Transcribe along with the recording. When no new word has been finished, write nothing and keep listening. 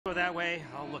Go that way.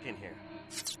 I'll look in here.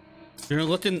 You're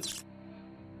looking.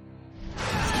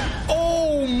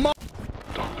 Oh my.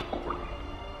 Dr. Gordon,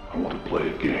 I want to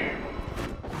play a game.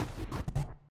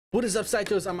 What is up,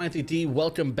 psychos? I'm IAnthonyD.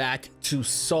 Welcome back to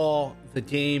Saw the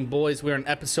Game. Boys, we're on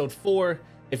episode 4.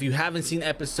 If you haven't seen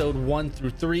episode 1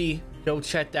 through 3, go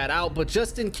check that out. But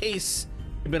just in case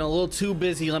you've been a little too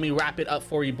busy, let me wrap it up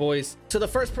for you, boys. So the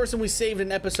first person we saved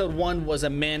in episode 1 was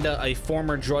Amanda, a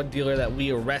former drug dealer that we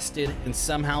arrested and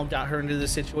somehow got her into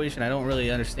this situation. I don't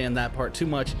really understand that part too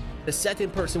much. The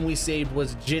second person we saved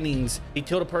was Jennings. He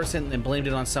killed a person and blamed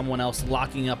it on someone else,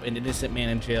 locking up an innocent man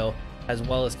in jail, as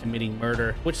well as committing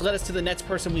murder, which led us to the next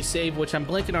person we saved, which I'm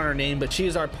blanking on her name, but she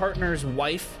is our partner's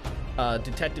wife,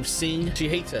 Detective Singh. She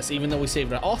hates us, even though we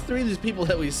saved her. All three of these people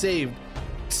that we saved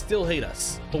still hate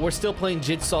us, but we're still playing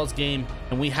Jigsaw's game,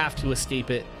 and we have to escape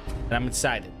it, and I'm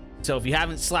excited. So if you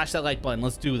haven't, slash that like button.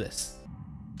 Let's do this.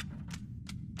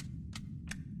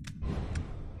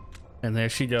 And there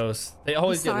she goes. They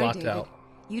always get locked out.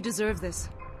 You deserve this.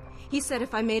 He said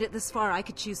if I made it this far, I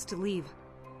could choose to leave.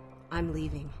 I'm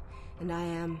leaving. And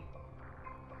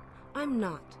I'm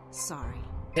not sorry.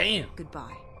 Damn.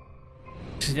 Goodbye.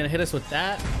 She's gonna hit us with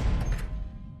that.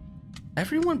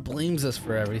 Everyone blames us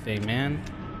for everything, man.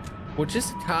 We're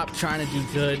just a cop trying to do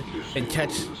good and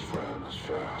catch. His friend is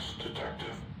fast,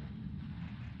 Detective.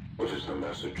 But is the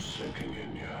message sinking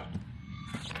in yet?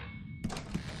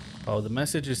 Oh, the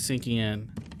message is sinking in.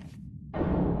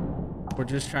 We're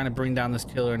just trying to bring down this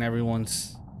killer, and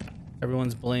everyone's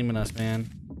blaming us, man.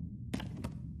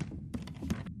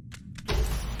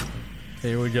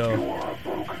 Here we go. You are a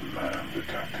broken man,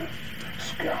 Detective,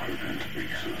 scattered into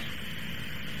pieces.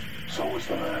 So is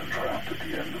the man trapped at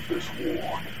the end of this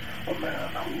war, a man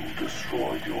who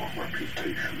destroyed your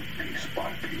reputation piece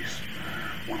by piece.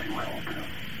 Will you help him?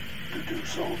 To do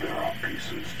so, there are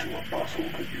pieces to a puzzle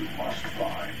that you must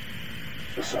find.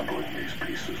 Assembling these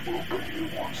pieces will bring you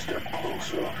one step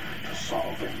closer to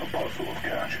solving the puzzle of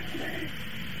catching me.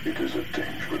 It is a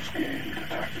dangerous game,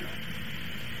 Detective.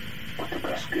 But the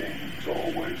best games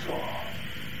always are.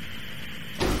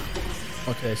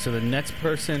 Okay, so the next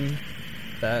person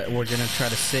that we're gonna try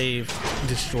to save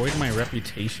destroyed my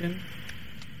reputation.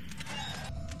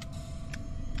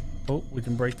 Oh, we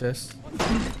can break this.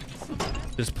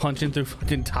 Just punching through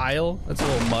fucking tile. That's a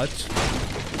little much.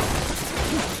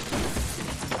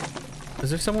 Is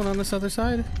there someone on this other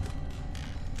side?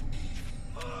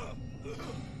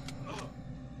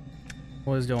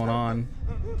 What is going on?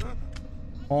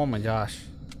 Oh my gosh.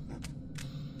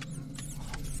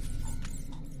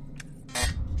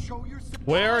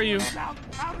 Where are you? Out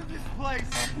of this place.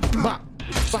 Bah,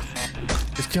 bah.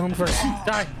 Just kill him first.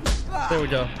 Die. There we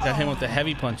go. Got him with the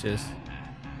heavy punches.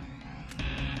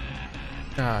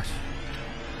 Gosh.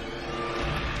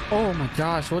 Oh my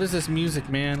gosh. What is this music,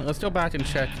 man? Let's go back and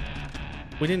check.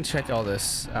 We didn't check all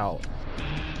this out.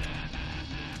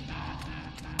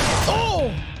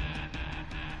 Oh!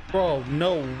 Bro,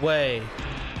 no way.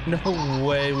 No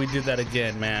way we did that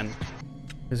again, man.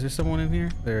 Is there someone in here?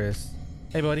 There is.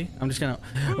 Hey, buddy. I'm just gonna...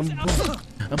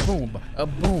 A boom. A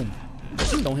boom.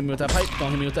 Don't hit me with that pipe.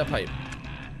 Don't hit me with that pipe.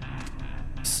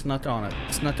 Snuck on it.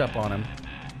 Snuck up on him.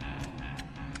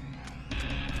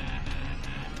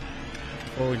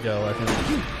 Before we go, I think...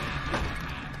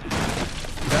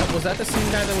 Was that the same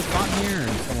guy that was caught here,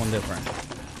 or someone different?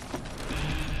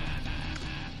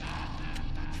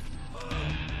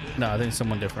 No, I think it's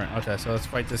someone different. Okay, so let's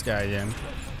fight this guy again.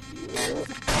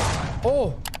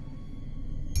 Oh!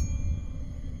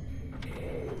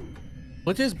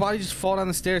 Look at his body just fall down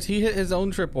the stairs. He hit his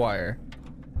own tripwire.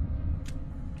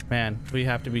 Man, we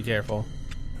have to be careful.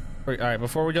 All right,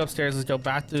 before we go upstairs, let's go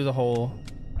back through the hole.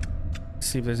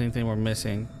 See if there's anything we're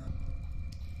missing.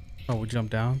 Oh, we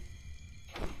jumped down.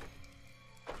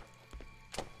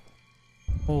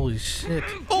 Holy shit.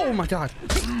 Oh my god.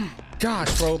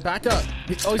 Gosh, bro, back up.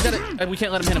 Oh, he's got it. We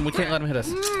can't let him hit him. We can't let him hit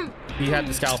us. He had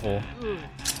the scalpel.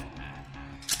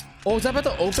 Oh, is that about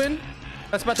to open?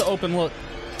 That's about to open. Look.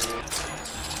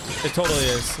 It totally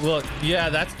is. Look. Yeah,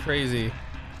 that's crazy.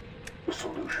 The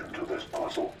solution to this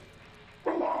puzzle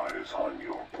relies on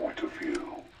your point of view.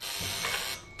 All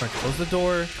right, close the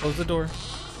door. Close the door.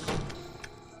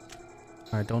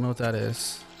 All right, don't know what that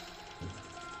is.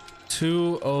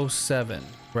 207,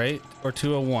 right? Or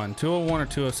 201. 201 or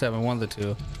 207, one of the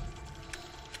two.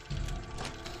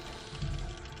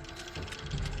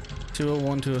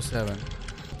 201, 207.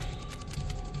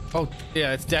 Oh,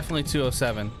 yeah, it's definitely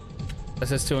 207. That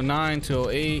says 209,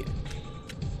 208.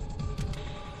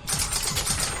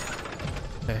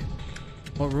 Okay.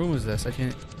 What room is this? I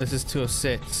can't. This is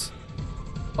 206.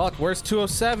 Fuck, where's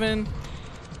 207? All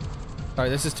right,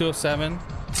 this is 207.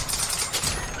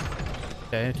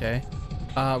 Okay.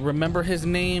 Remember his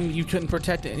name. You couldn't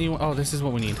protect anyone. Oh, this is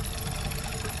what we need.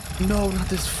 No, not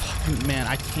this fucking man.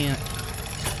 I can't.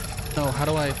 No, how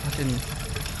do I fucking...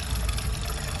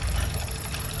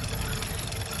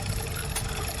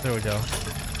 There we go.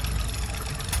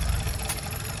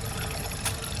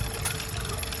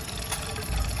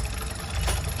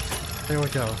 There we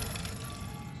go.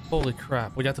 Holy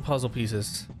crap, we got the puzzle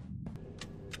pieces.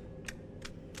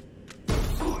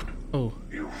 Good. Oh.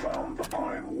 You found the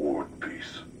Pine Ward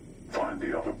piece. Find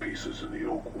the other pieces in the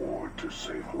Oak Ward to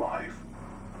save a life.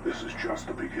 This is just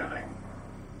the beginning.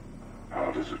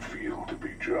 How does it feel to be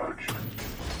judged?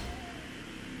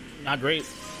 Not great.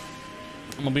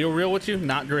 I'm gonna be real with you,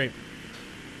 not great.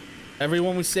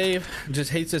 Everyone we save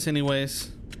just hates us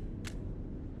anyways.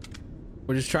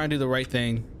 We're just trying to do the right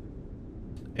thing,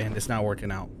 and it's not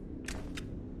working out.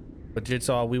 But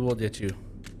Jigsaw, we will get you.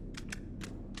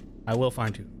 I will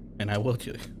find you, and I will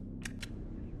kill you.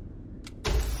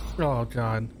 Oh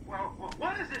God.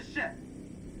 What is this shit?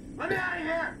 Let me out of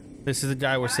here! This is the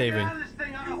guy we're saving.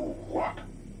 You what?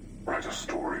 Write a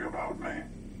story about me.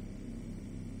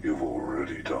 You've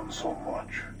already done so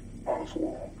much,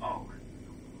 Oswald.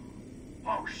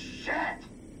 Oh shit!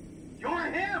 You're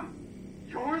him!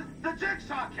 You're the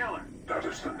Jigsaw Killer! That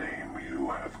is the name you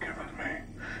have given me.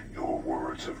 Your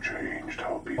words have changed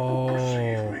how people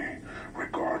perceive me,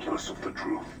 regardless of the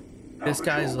truth. Now This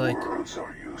guy's like... words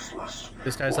are useless.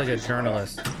 This guy's like a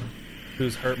journalist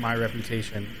who's hurt my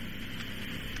reputation.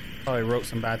 Probably wrote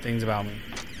some bad things about me.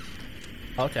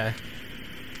 Okay.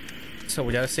 So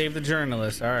we gotta save the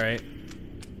journalist. All right.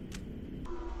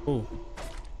 Ooh.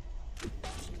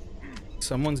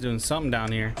 Someone's doing something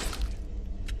down here.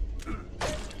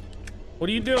 What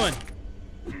are you doing?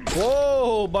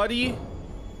 Whoa, buddy.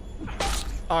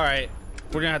 All right.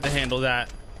 We're gonna have to handle that.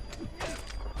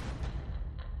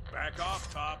 Back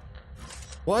off, Top.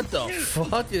 What the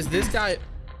fuck is this guy?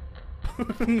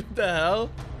 What the hell?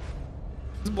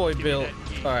 This boy built.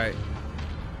 All right.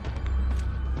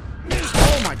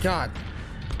 Oh my God.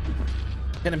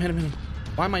 Hit him.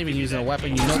 Why am I even using a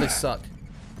weapon? You know they suck.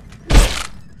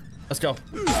 Let's go.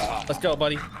 Let's go,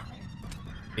 buddy.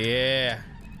 Yeah.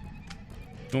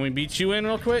 Can we beat you in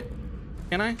real quick?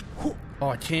 Can I? Oh,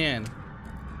 I can.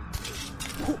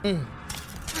 I'm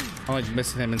like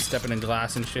missing him and stepping in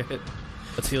glass and shit.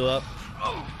 Let's heal up.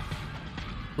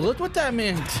 Look what that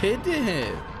man did to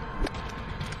him.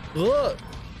 Look.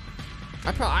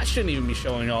 I shouldn't even be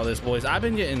showing all this, boys. I've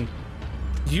been getting...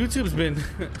 YouTube's been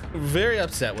very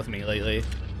upset with me lately.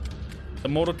 The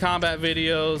Mortal Kombat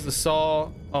videos, the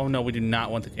Saw. Oh no, we do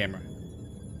not want the camera.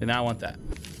 Do not want that.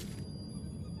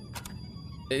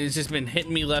 It's just been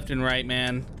hitting me left and right,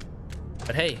 man.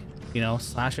 But hey, you know,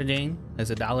 Slasher Game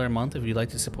is $1 a month if you'd like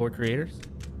to support creators.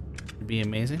 It'd be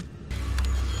amazing.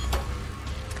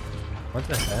 What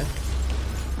the heck?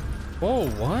 Whoa,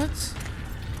 what?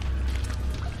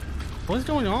 What is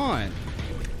going on?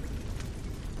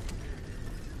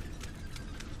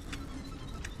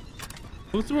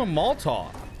 Who threw a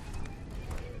Molotov?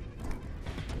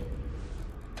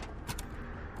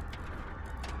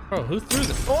 Bro, who threw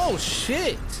this? Oh,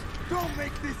 shit. Don't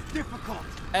make this difficult.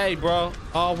 Hey, bro.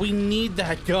 Oh, we need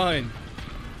that gun.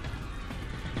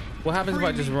 What happens if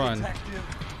I just run? Detective.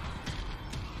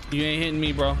 You ain't hitting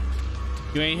me, bro.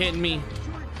 You ain't hitting me.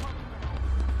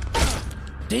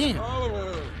 Damn.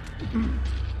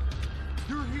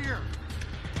 You're here.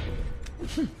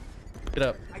 Get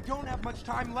up. I don't have much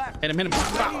time left. Hit him. Bleed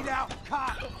out,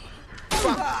 cop.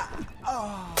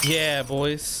 Yeah,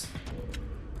 boys.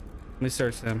 Let me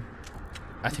search them.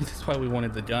 I think that's why we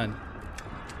wanted the gun.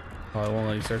 Oh, I won't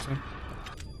let you search them.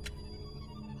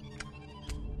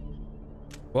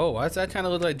 Whoa, why does that kind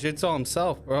of look like Jigsaw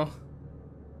himself, bro?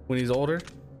 When he's older.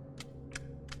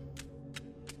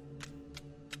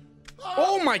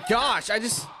 Oh my gosh, I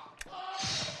just...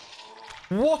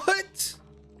 What?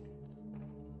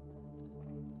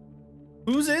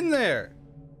 Who's in there?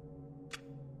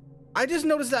 I just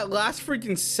noticed that last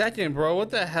freaking second, bro.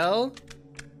 What the hell?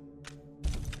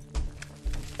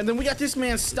 And then we got this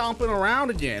man stomping around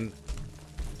again.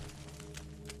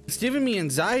 It's giving me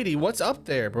anxiety. What's up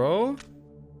there, bro?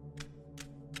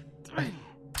 Hey,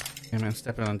 man,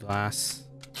 stepping on glass.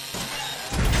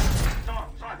 So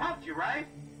I helped you, right?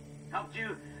 Helped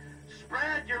you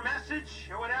spread your message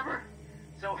or whatever.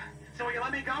 So will you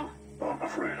let me go? I'm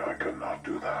afraid I cannot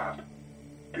do that.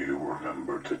 Do you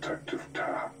remember Detective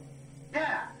Tapp?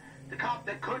 Yeah, the cop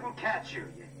that couldn't catch you.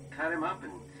 You cut him up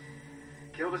and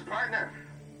killed his partner.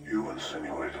 You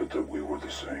insinuated that we were the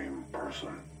same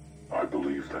person. I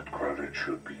believe that credit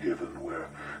should be given where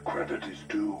credit is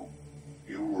due.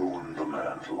 You ruined the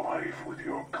man's life with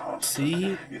your constant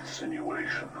See?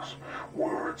 insinuations.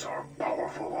 Words are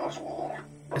powerful, Oswald.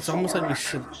 It's almost like we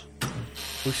should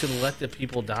let the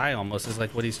people die, almost, is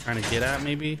like what he's trying to get at,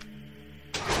 maybe.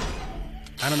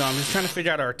 I don't know. I'm just trying to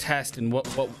figure out our test and what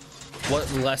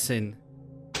lesson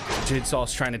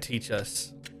Jigsaw's trying to teach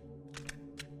us,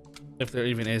 if there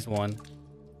even is one.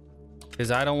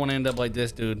 Because I don't want to end up like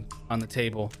this dude on the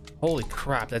table. Holy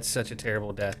crap, that's such a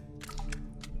terrible death.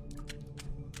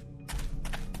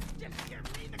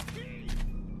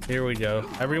 Here we go.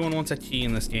 Everyone wants a key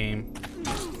in this game.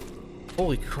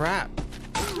 Holy crap.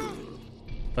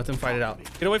 Let them fight it out.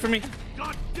 Get away from me.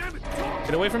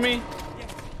 Get away from me.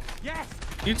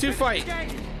 You two fight.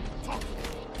 All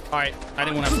right, I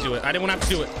didn't want to have to do it. I didn't want to have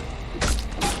to do it.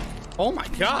 Oh my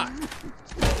God.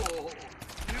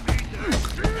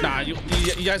 Nah, you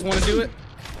guys want to do it?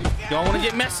 Y'all want to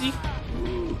get messy?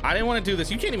 I didn't want to do this.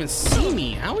 You can't even see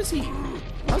me. How is he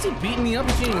beating me up?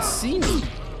 You can't even see me.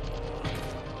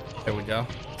 There we go.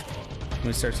 Let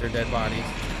me search their dead bodies.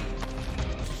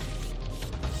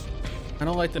 I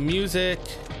don't like the music.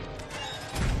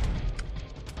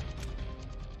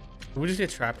 Did we just get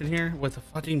trapped in here with a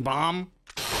fucking bomb?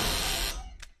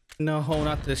 No,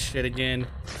 not this shit again.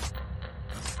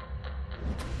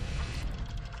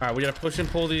 All right, we gotta push and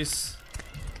pull these.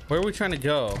 Where are we trying to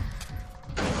go?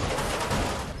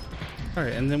 All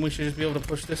right, and then we should just be able to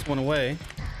push this one away.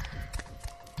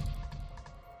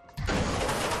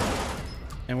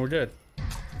 And we're good.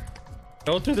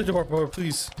 Go through the door, bro,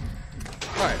 please.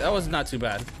 All right, that was not too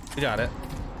bad. We got it.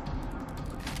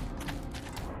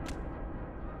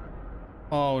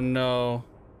 Oh no.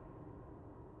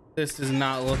 This does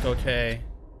not look okay.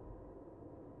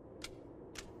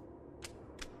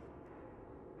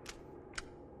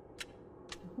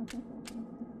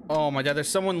 Oh my God, there's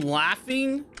someone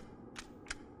laughing.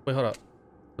 Wait, hold up.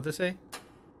 What'd they say?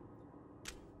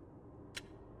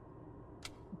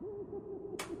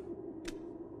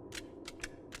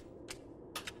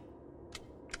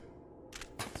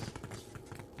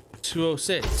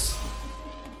 $206.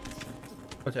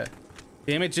 Okay.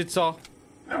 Damn it, Jigsaw.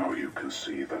 Now you can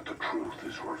see that the truth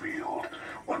is revealed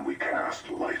when we cast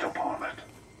light upon it.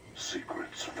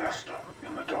 Secrets fester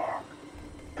in the dark.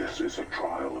 This is a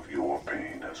trial of your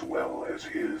pain as well as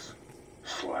his.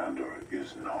 Slander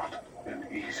is not an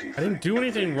easy thing. I didn't do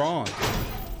anything wrong.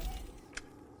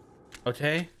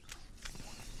 Okay?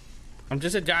 I'm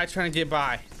just a guy trying to get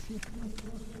by.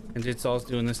 And Jigsaw's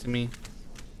doing this to me.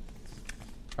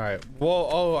 Alright. Whoa,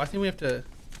 oh, I think we have to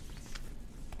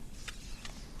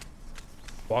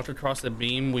walk across the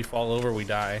beam. We fall over, we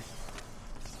die.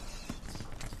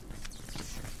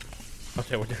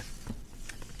 Okay, we're good.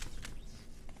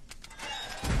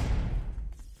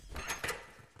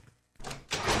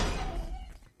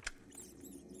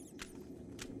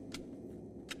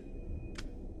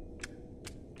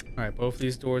 All right, both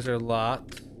these doors are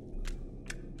locked.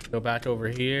 Go back over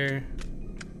here.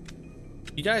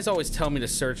 You guys always tell me to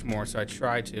search more, so I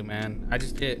try to, man. I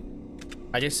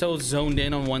get so zoned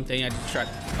in on one thing, I just try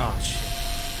to, oh shit.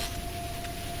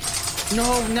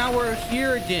 No, now we're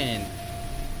here again.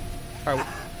 All right,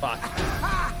 fuck.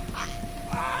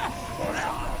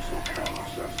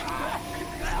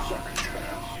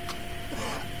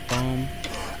 Boom.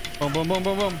 Boom, boom, boom,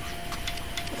 boom, boom.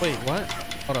 Wait, what?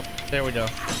 Hold up, there we go.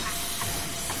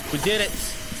 We did it.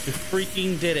 We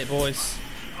freaking did it, boys.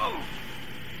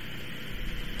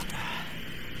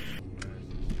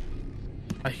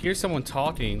 I hear someone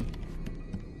talking.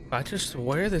 I just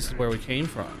swear this is where we came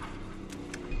from.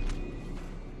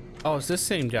 Oh, it's this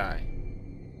same guy.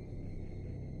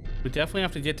 We definitely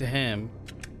have to get to him.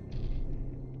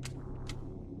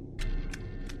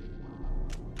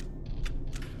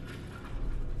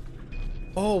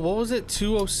 Oh, what was it?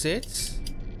 206?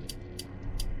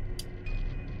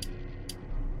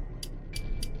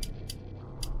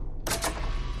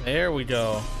 There we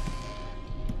go.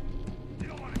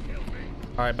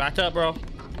 All right, back up, bro. All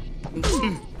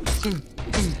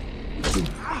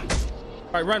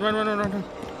right, run.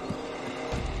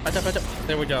 Back up.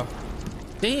 There we go.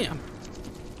 Damn.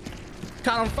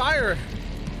 Caught on fire.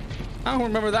 I don't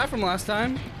remember that from last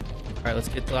time. All right, let's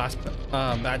get the last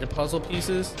bag of puzzle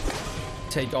pieces.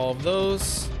 Take all of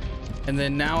those. And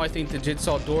then now I think the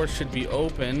Jigsaw door should be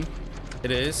open. It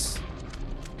is.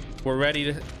 We're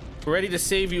ready to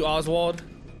save you, Oswald.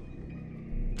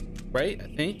 Right, I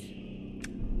think.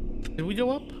 Did we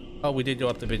go up? Oh, we did go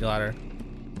up the big ladder.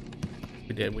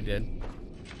 We did.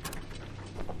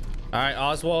 All right,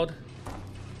 Oswald.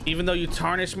 Even though you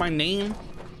tarnished my name,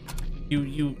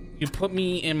 you put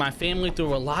me and my family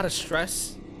through a lot of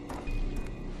stress.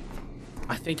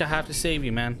 I think I have to save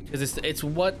you, man, because it's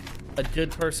what a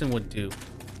good person would do,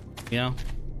 you know?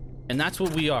 And that's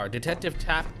what we are. Detective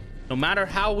Tapp, no matter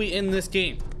how we end this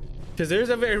game, because there's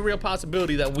a very real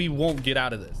possibility that we won't get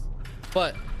out of this,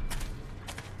 but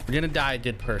we're gonna die a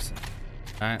good person.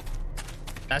 All right,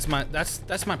 that's my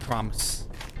promise.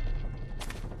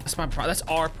 That's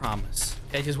our promise.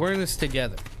 Okay, because we're in this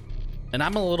together. And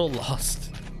I'm a little lost.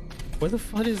 Where the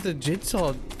fuck is the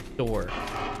jigsaw door?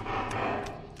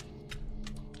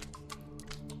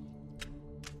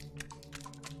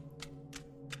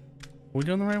 Are we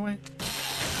doing the right way?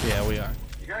 Yeah, we are.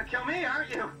 You're gonna kill me, aren't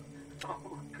you?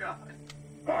 Oh, God.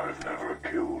 I've never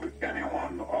killed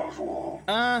anyone, Oswald.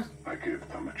 I gave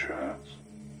them a chance,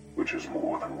 which is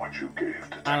more than what you gave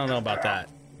to I don't know about Tapp.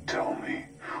 that. Tell me,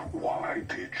 why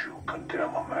did you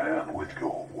condemn a man with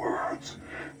your words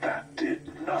that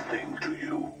did nothing to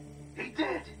you? He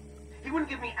did. He wouldn't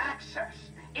give me access,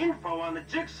 info on the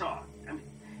jigsaw. I mean,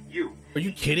 you. Are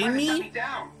you kidding Tried to shut me? me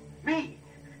down. Me.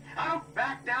 I don't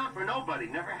back down for nobody.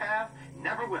 Never have,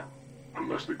 never will.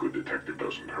 Unless the good detective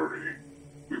doesn't hurry,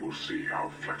 we will see how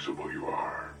flexible you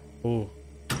are. Ooh.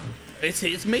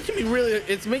 It's making me really,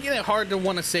 it's making it hard to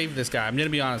want to save this guy. I'm gonna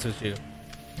be honest with you.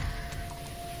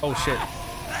 Oh shit.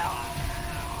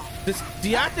 Just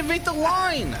deactivate the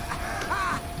line.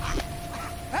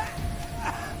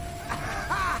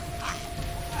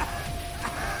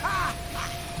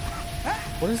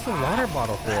 What is the water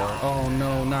bottle for? Oh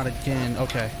no, not again.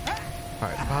 Okay. All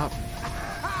right, pop.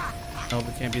 Nope,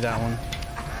 it can't be that one.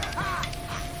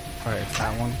 All right, it's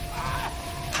that one.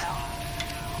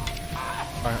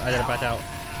 All right, I gotta back out.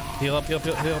 Heal up, heal up,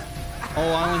 heal up, heal up.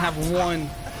 Oh, I only have one.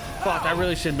 Fuck, I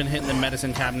really should have been hitting the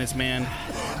medicine cabinets, man.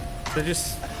 They're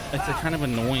just, they're kind of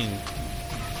annoying.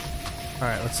 All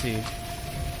right, let's see.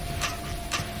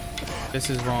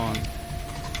 This is wrong.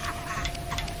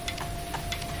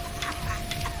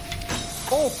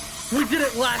 Oh, we did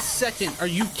it last second. Are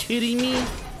you kidding me?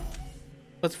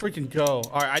 Let's freaking go.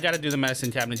 All right, I gotta do the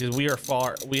medicine cabinets because we are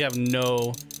far. We have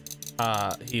no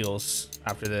heals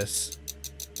after this.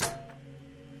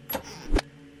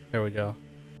 There we go.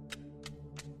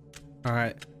 All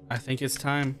right, I think it's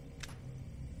time.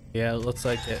 Yeah, it looks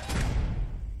like it.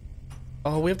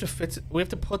 Oh, we have to fit. We have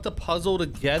to put the puzzle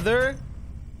together.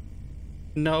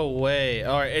 No way.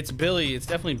 All right, it's Billy. It's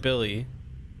definitely Billy.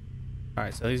 All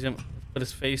right, so he's gonna put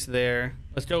his face there.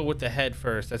 Let's go with the head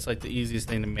first. That's like the easiest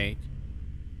thing to make.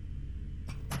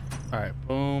 All right,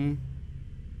 boom.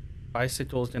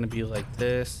 Bicycle is gonna be like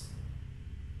this.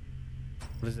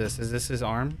 What is this? Is this his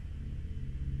arm?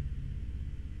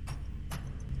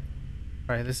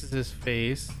 All right, this is his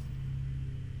face.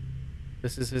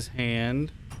 This is his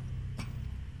hand.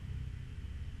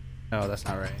 No, that's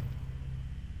not right.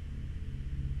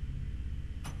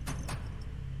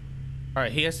 All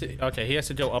right, he has to, okay, he has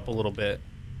to go up a little bit.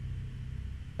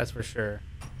 That's for sure.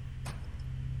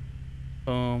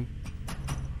 Boom.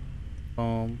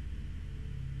 Boom.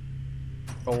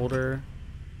 Shoulder.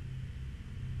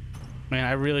 Man,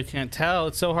 I really can't tell.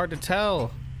 It's so hard to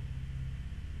tell.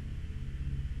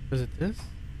 Is it this?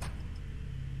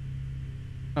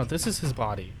 No, this is his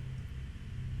body.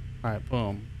 All right,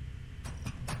 boom.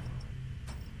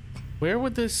 Where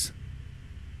would this...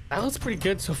 That looks pretty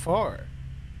good so far.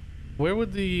 Where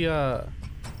would the...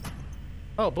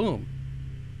 Oh, boom.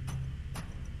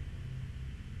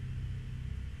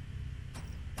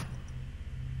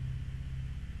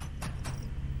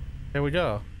 There we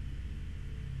go.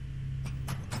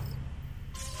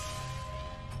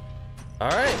 All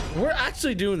right, we're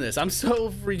actually doing this. I'm so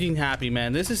freaking happy,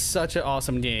 man. This is such an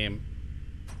awesome game.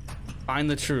 Find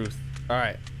the truth. All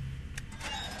right,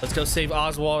 let's go save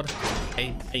Oswald,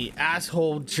 a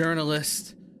asshole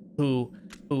journalist who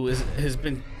has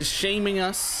been shaming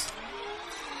us,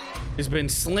 has been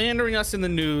slandering us in the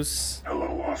news.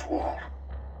 Hello, Oswald.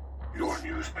 Your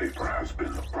newspaper has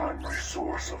been the primary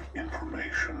source of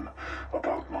information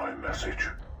about my message.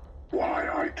 Why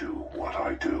I do what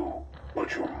I do.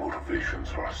 But your motivations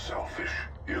are selfish.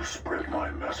 You spread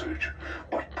my message,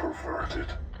 but pervert it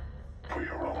for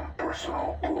your own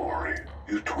personal glory.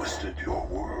 You twisted your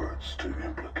words to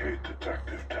implicate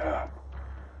Detective Tapp,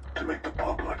 to make the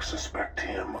public suspect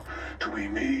him to be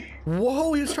me.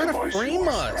 Whoa, he was trying to frame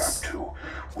us. The device you are strapped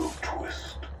to will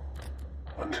twist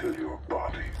until your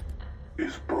body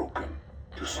is broken.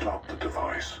 To stop the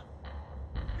device,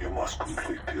 you must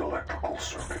complete the electrical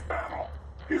circuit panel.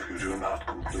 If you do not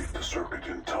complete the circuit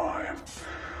in time,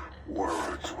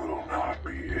 words will not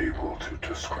be able to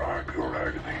describe your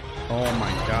agony. Oh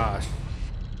my gosh.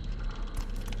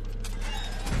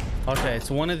 Okay, it's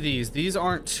one of these. These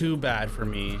aren't too bad for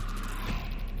me.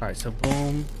 All right, so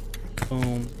boom,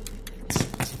 boom,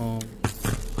 Boom.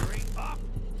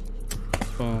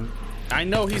 Boom. I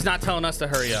know he's not telling us to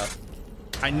hurry up.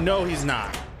 I know he's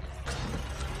not.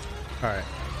 All right.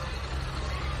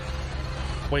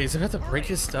 Wait, is it about to break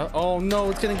his stuff? Oh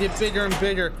no, it's gonna get bigger and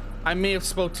bigger. I may have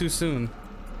spoke too soon.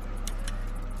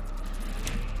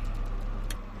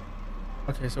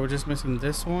 Okay, so we're just missing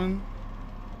this one.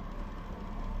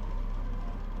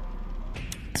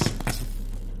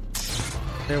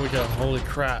 There we go. Holy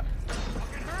crap.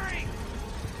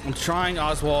 I'm trying,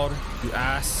 Oswald, you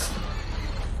ass.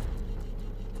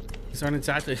 These aren't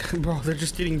exactly, bro, they're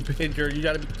just getting bigger. You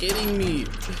gotta be kidding me.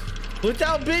 Look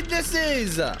how big this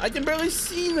is. I can barely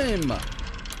see them.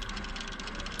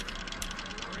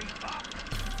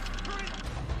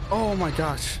 Oh my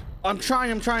gosh. I'm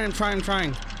trying.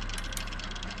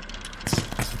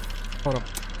 Hold up.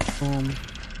 Boom.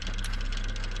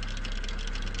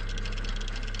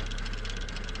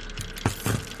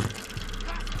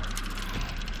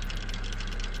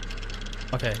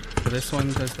 Okay, so this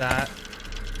one does that.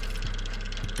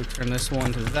 We turn this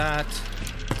one to that.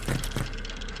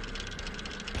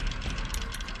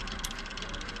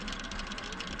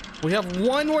 We have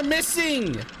one we're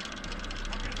missing.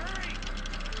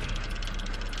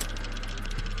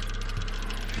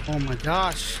 Oh my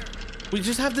gosh. We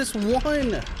just have this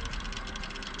one.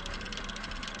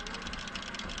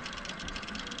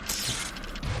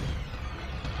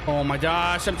 Oh my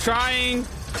gosh, I'm trying.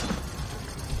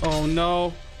 Oh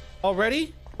no.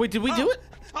 Already? Wait, did we do it?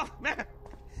 Oh man.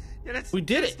 Yeah, we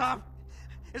did it. Stop.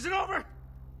 Is it over?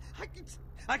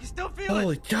 I can still feel it.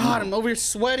 Holy God, I'm over here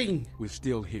sweating. We're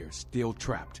still here, still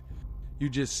trapped. You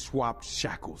just swapped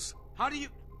shackles. How do you...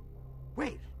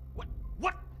 Wait,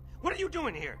 what are you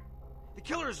doing here? The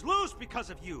killer is loose because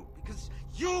of you. Because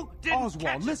you didn't catch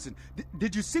Oswald, him. listen.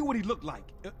 Did you see what he looked like?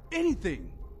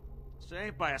 Anything?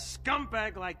 Saved by a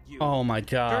scumbag like you. Oh my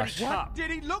gosh. Dirty cop. What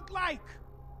did he look like?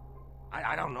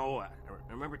 I don't know. I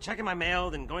remember checking my mail,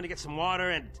 then going to get some water,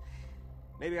 and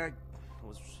maybe I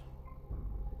was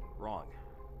wrong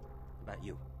about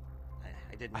you.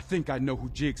 I didn't. I think I know who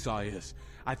Jigsaw is.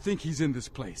 I think he's in this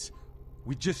place.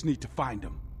 We just need to find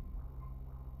him.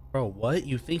 Bro, what?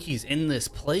 You think he's in this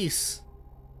place?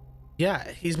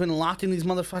 Yeah, he's been locking these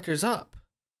motherfuckers up.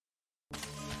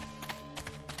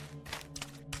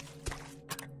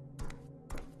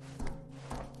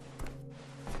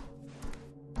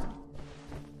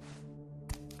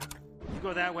 You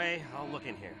go that way, I'll look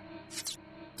in here.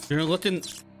 You're looking...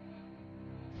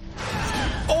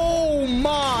 Oh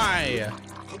my!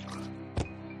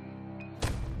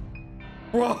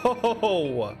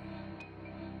 Bro!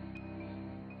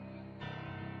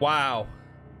 Wow.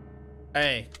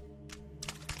 Hey.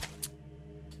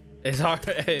 It's hard.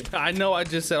 Hey, I know I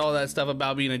just said all that stuff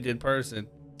about being a good person,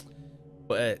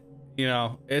 but you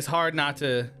know, it's hard not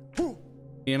to,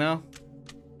 you know,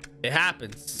 it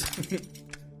happens. You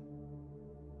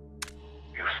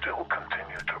still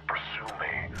continue to pursue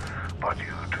me, but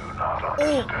you do not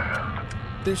understand.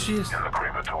 There she is. In the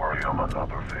crematorium,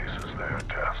 another faces their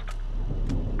test.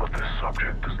 But this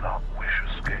subject does not wish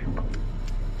escape.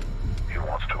 He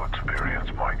wants to experience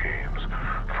my games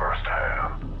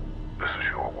firsthand. This is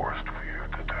your worst fear,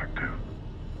 Detective.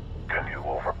 Can you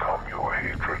overcome your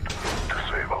hatred to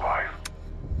save a life?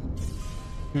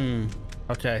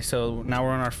 Okay, so now we're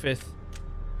on our fifth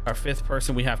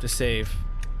person we have to save.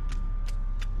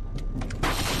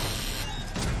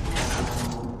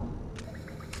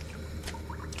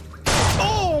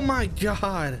 Oh my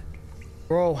God.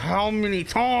 Bro, how many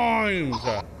times?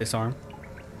 Disarm.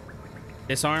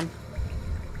 Disarm.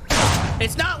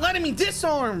 It's not letting me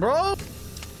disarm, bro.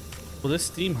 Will this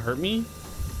steam hurt me?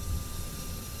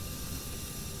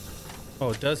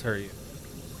 Oh, it does hurt you.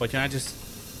 Wait, can I just...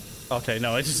 Okay,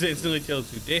 no, it just instantly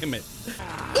kills you. Damn it.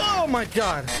 Oh my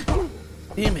God.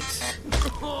 Damn it.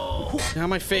 Now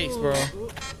my face, bro.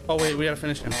 Oh wait, we gotta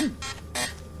finish him.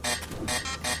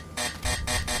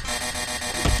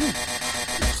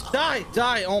 Die,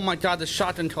 die. Oh my God, the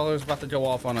shotgun color is about to go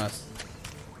off on us.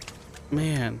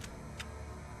 Man.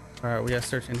 All right, we gotta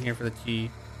search in here for the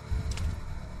key.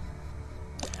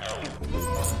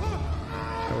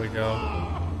 There we go.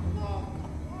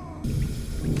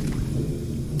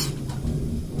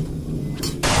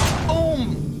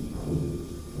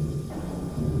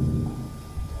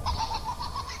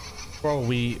 Bro,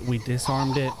 we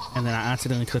disarmed it, and then I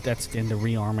accidentally clicked that skin to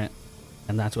rearm it,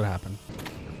 and that's what happened.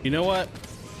 You know what?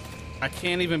 I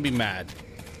can't even be mad,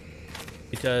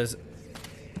 because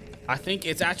I think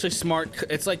it's actually smart.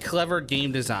 It's like clever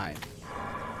game design.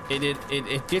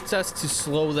 It gets us to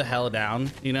slow the hell down,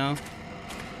 you know?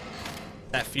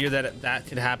 That fear that that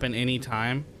could happen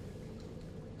anytime.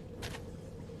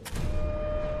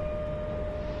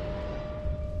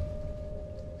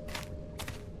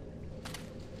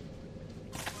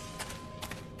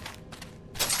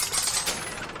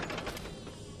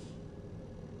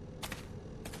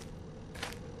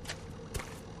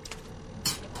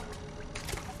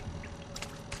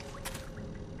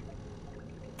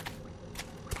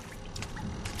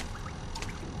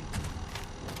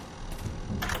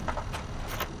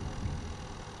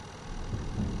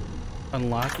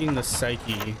 Unlocking the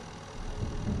psyche.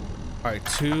 All right,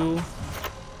 2,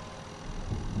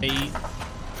 8,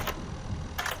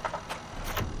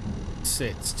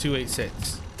 6,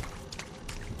 286.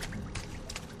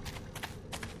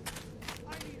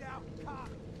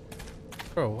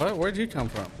 Bro, what? Where'd you come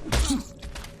from?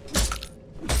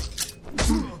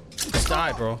 Just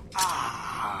die, bro.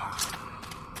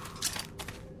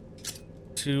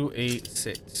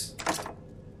 286.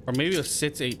 Or maybe it was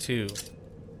 682.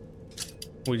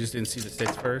 We just didn't see the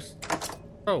 6 first.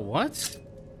 Bro, what?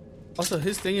 Also,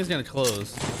 his thing is gonna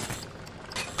close.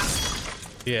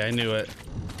 Yeah, I knew it.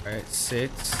 All right,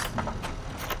 6,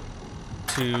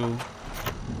 2,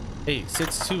 8,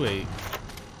 6, 2, 8.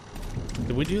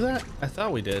 Did we do that? I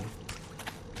thought we did.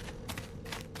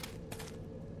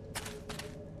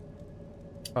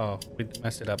 Oh, we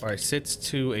messed it up. All right, 6,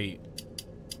 2, 8.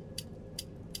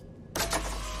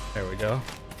 There we go.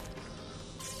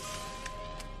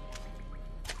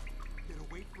 Get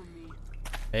away from me.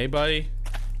 Hey, buddy.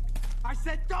 I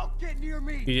said don't get near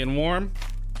me. You getting warm?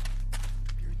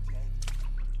 You're dead.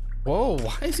 Whoa,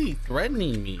 why is he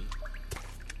threatening me?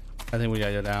 I think we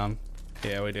gotta go down.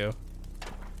 Yeah, we do.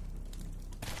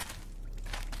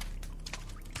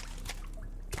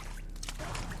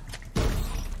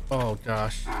 Oh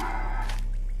gosh.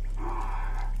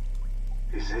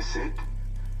 Is this it?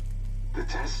 The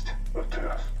test? A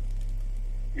test?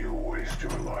 You waste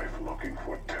your life looking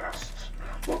for tests,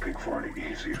 looking for an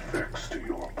easy fix to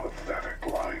your pathetic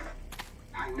life.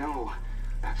 I know.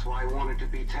 That's why I wanted to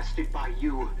be tested by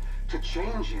you, to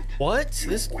change it. What?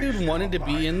 This dude wanted to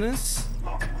be in this?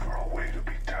 Looking for a way to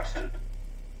be tested.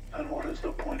 And what is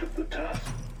the point of the test?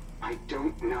 I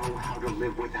don't know how to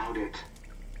live without it.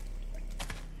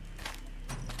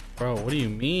 Bro, what do you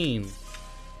mean?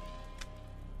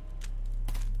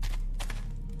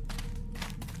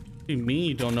 What do you mean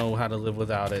you don't know how to live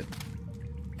without it?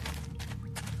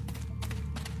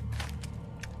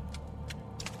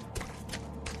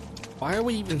 Why are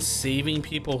we even saving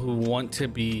people who want to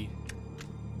be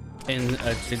in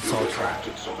a jigsaw trap?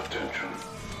 Attracted some attention.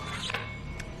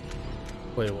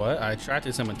 Wait, what? I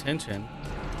attracted some attention.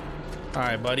 All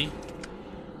right, buddy.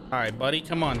 All right, buddy,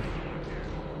 come on.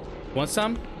 Want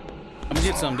some? I'm gonna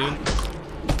get some, dude.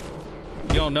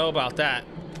 You don't know about that.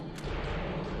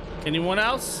 Anyone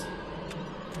else?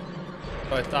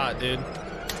 What I thought, dude.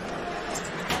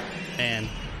 Man,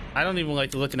 I don't even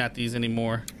like looking at these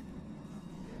anymore.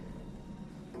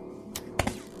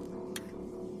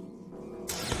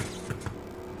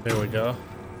 There we go.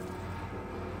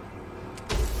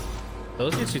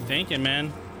 Those get you thinking,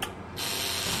 man.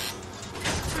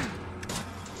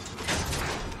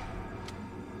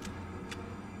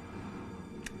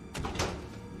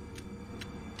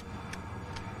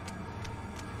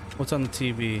 What's on the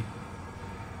TV?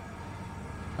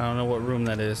 I don't know what room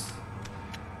that is.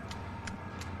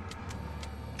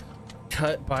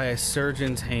 Cut by a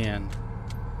surgeon's hand.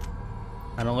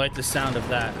 I don't like the sound of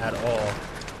that at all.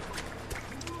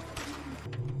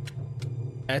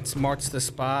 X marks the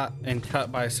spot and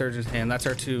cut by a surgeon's hand. That's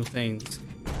our two things.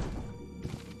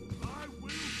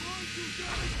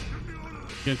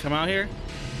 You gonna come out here?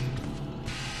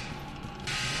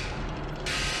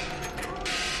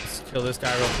 Let's kill this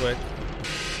guy real quick.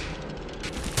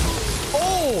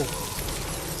 Oh!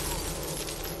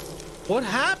 What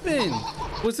happened?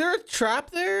 Was there a trap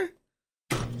there?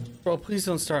 Bro, please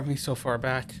don't start me so far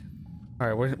back. All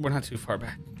right, we're not too far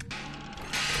back.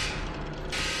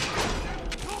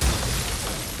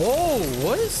 Whoa,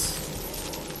 what is...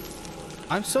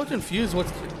 I'm so confused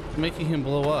what's making him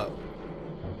blow up.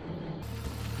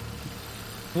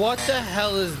 What the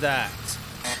hell is that?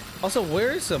 Also,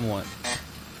 where is someone?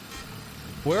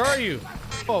 Where are you?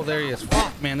 Oh, there he is.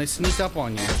 Fuck, man, they sneak up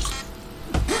on you.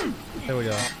 There we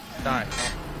go. Die.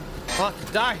 Fuck,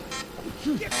 die.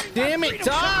 Damn it,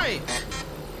 die!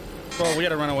 Bro, we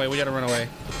gotta run away. We gotta run away.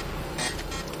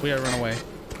 We gotta run away.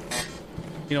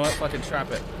 You know what? Fucking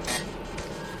trap it.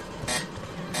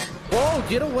 Whoa,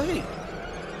 get away.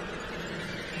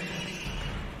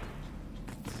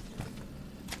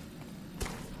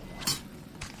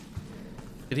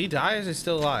 Did he die or is he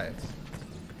still alive?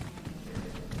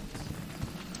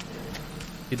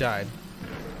 He died.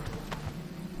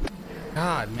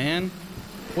 God, man.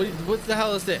 What the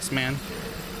hell is this, man?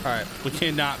 All right, we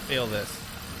cannot fail this.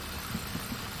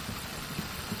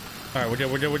 All right, we're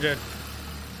good, we're good, we're good.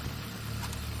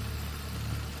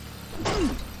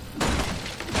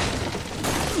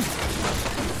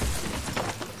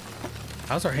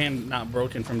 How's our hand not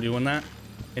broken from doing that?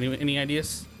 Any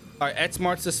ideas? All right, X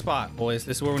marks the spot, boys.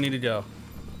 This is where we need to go.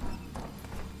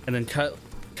 And then cut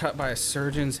by a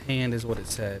surgeon's hand is what it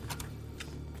said.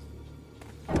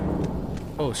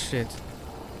 Oh shit.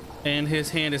 And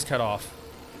his hand is cut off.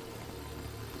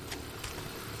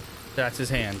 That's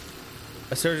his hand.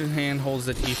 A surgeon's hand holds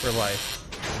the key for life.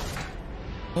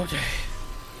 Okay.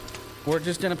 We're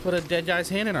just gonna put a dead guy's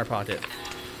hand in our pocket.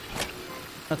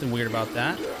 Nothing weird about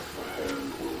that.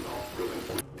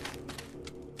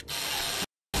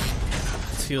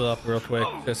 Let's heal up real quick,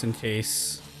 just in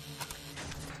case.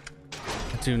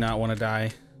 I do not want to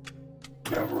die.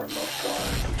 Never enough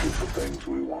time to do the things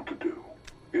we want to do.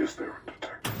 Is there a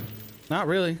detective? Not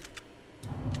really.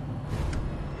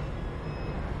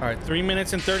 All right, 3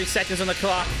 minutes and 30 seconds on the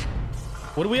clock.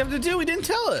 What do we have to do? He didn't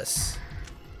tell us.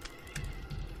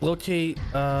 Locate,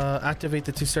 activate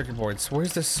the 2 circuit boards.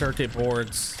 Where's the circuit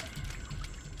boards?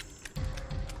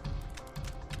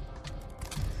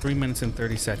 3 minutes and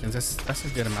 30 seconds. That's a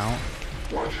good amount.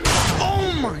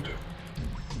 Oh my!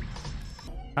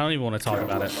 I don't even want to talk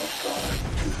about it.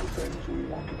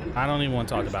 I don't even want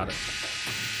to talk about it.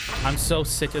 I'm so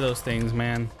sick of those things,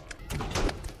 man.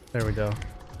 There we go.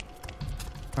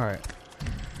 All right.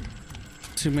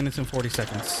 2 minutes and 40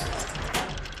 seconds.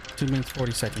 2 minutes,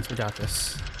 40 seconds. We got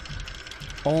this.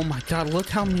 Oh my God, look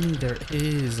how many there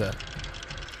is. All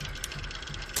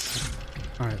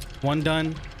right, 1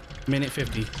 done, minute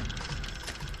 50.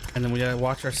 And then we gotta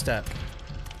watch our step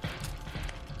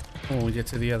when we get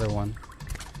to the other one.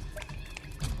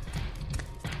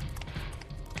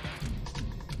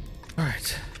 All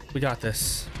right, we got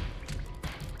this.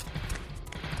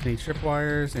 Any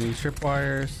tripwires, any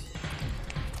tripwires.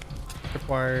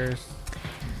 Tripwires.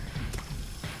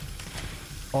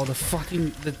 Oh,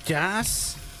 the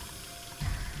gas?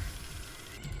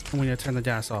 And we gotta turn the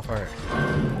gas off. All right.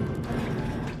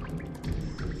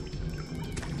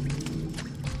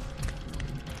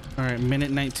 All right,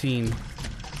 minute 19.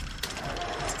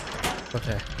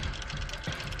 Okay.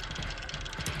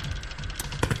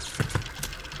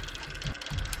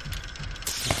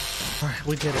 All right,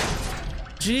 we did it.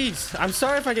 Jeez, I'm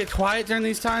sorry if I get quiet during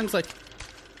these times. Like,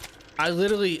 I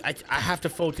literally, I have to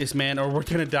focus, man, or we're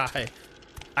gonna die.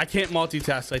 I can't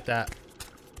multitask like that.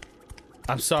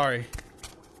 I'm sorry.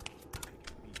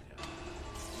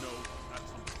 No, not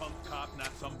some punk cop,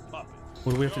 not some puppet.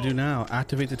 What do we have to do now?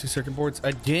 Activate the 2 circuit boards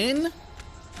again?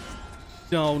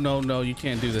 No, no, no, you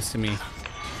can't do this to me.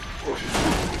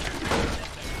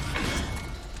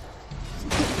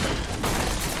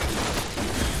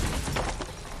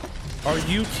 Are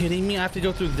you kidding me? I have to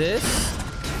go through this?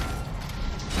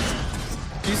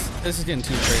 Jeez, this is getting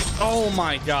too straight. Oh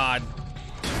my God.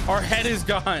 Our head is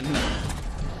gone.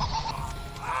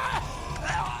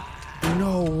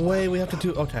 No way. We have to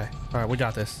do. Okay. All right. We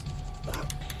got this.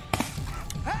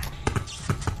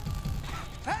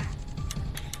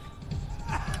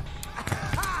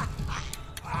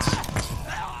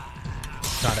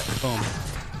 Got it. Boom.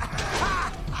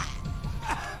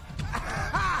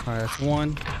 All right. That's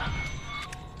 1.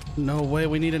 No way.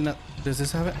 We need another. Does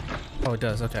this have it? Oh, it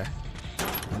does. Okay.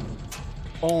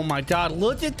 Oh my God,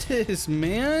 look at this,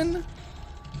 man.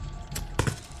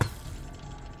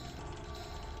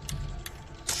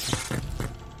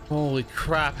 Holy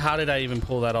crap, how did I even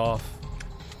pull that off?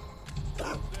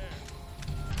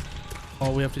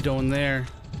 Oh, we have to go in there.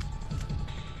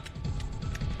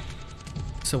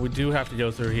 So we do have to go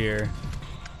through here.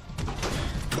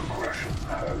 Progression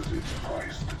has its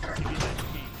price, detective.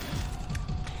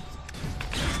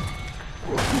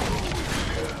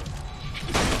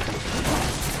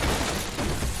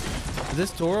 Did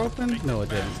this door open? No, it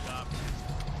didn't.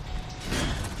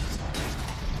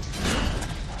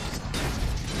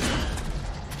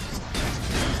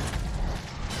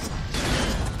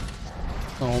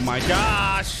 Oh my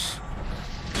gosh!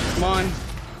 Come on.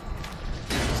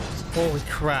 Holy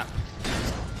crap.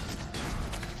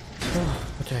 Oh,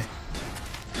 okay.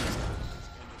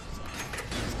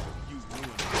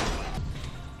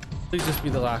 Please just be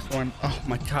the last one. Oh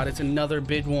my God, it's another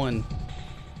big one.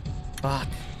 Fuck.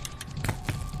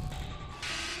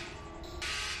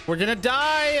 We're gonna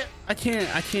die. I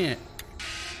can't.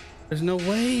 There's no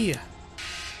way.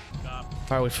 All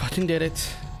right, we fucking did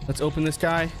it. Let's open this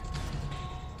guy.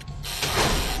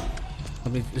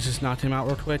 Let me just knock him out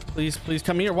real quick. Please, please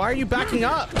come here. Why are you backing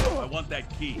up? I want that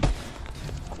key.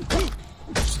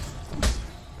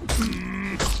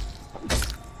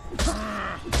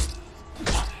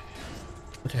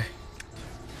 Okay.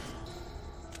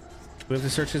 Do we have to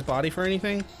search his body for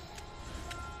anything?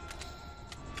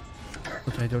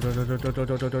 Okay, do. We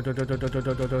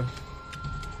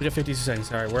got 52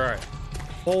 seconds. All right, we're all right.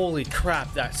 Holy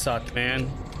crap, that sucked, man.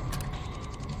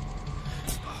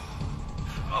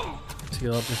 Let's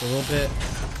heal up just a little bit.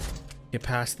 Get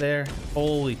past there.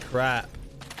 Holy crap.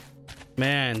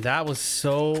 Man, that was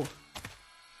so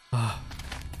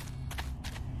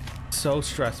so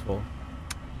stressful.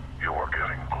 You are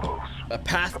getting close. A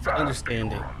path to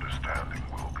understanding. Your understanding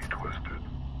will be twisted,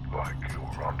 like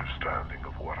your understanding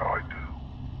of what I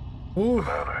do. Ooh. The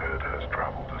man ahead has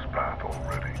traveled this path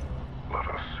already. Let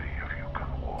us see if you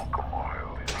can walk a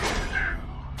mile in his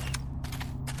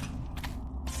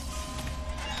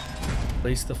shoes.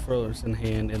 Place the frozen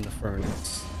hand in the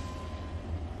furnace.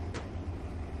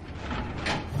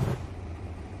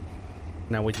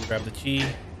 Now we can grab the key.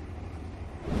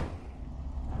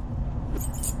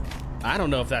 I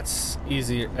don't know if that's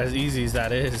easy as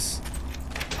that is.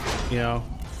 You know.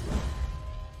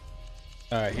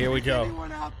 All right, here we go.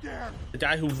 Anyone out there? The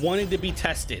guy who wanted to be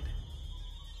tested.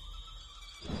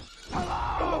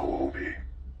 Hello, Obi.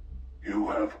 You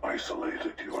have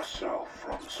isolated yourself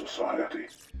from society,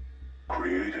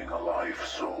 creating a life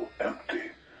so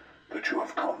empty that you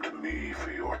have come to me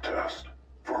for your test.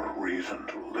 For a reason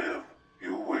to live,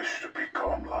 you wish to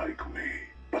become like me.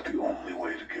 But the only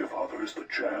way to give others the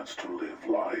chance to live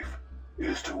life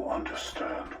is to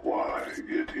understand why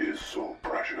it is so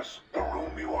precious. The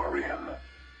room you are in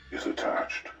is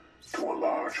attached to a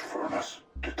large furnace.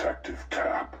 Detective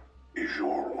Tapp is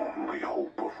your only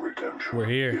hope of redemption. We're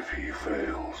here. If he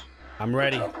fails, I'm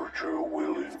ready. the temperature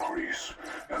will increase,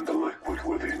 and the liquid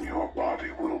within your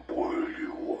body will boil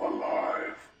you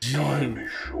alive. Time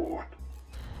is short.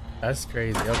 That's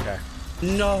crazy. Okay.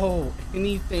 No,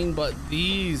 anything but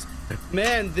these.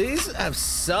 Man, these have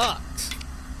sucked.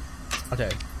 Okay.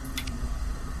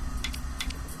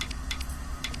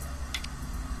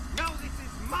 No, this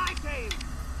is my game.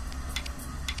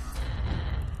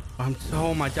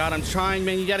 Oh my god, I'm trying,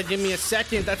 man. You gotta give me a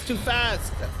second. That's too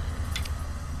fast.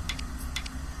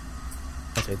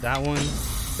 Okay, that one.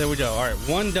 There we go. All right,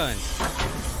 one done.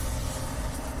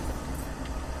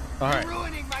 All right. You're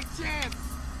ruining my chance.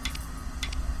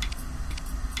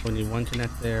 We need one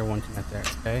connect there, one connect there.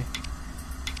 Okay.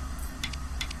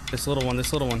 This little one,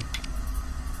 this little one.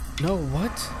 No,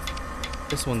 what?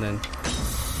 This one then.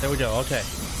 There we go. Okay.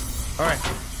 All right.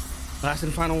 Last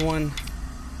and final one.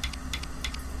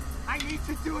 I need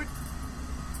to do it.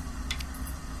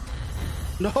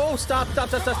 No, stop, stop,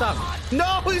 stop, stop, stop.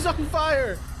 No, he's on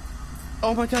fire.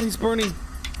 Oh my god, he's burning.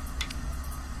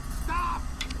 Stop.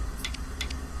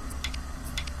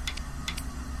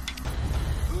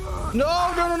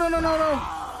 No, no, no, no, no, no, no.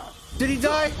 Did he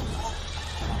die?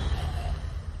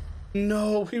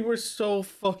 No, we were so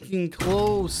fucking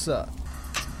close.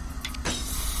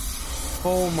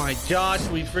 Oh my gosh,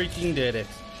 we freaking did it.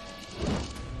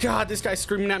 God, this guy's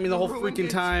screaming at me the whole freaking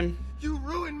time. You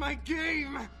ruined my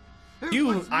game. It You,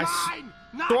 was mine,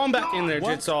 not throw him back in there, yours.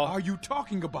 What Jigsaw. are you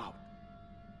talking about?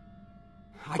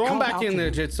 I Throw him called back out in to there,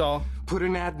 him, Jigsaw. Put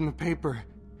an ad in the paper,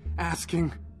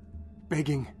 asking,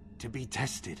 begging to be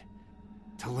tested,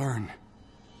 to learn.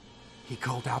 He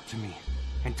called out to me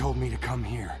and told me to come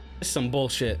here. This is some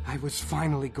bullshit. I was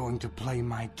finally going to play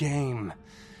my game,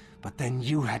 but then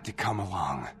you had to come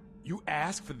along. You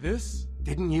asked for this?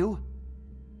 Didn't you?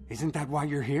 Isn't that why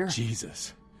you're here?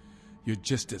 Jesus, you're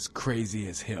just as crazy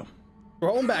as him.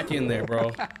 Throw him back in there,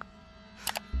 bro.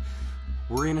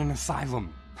 We're in an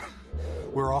asylum.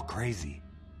 We're all crazy.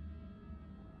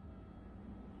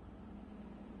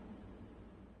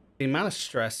 The amount of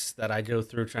stress that I go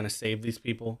through trying to save these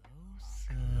people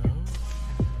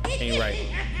ain't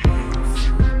right.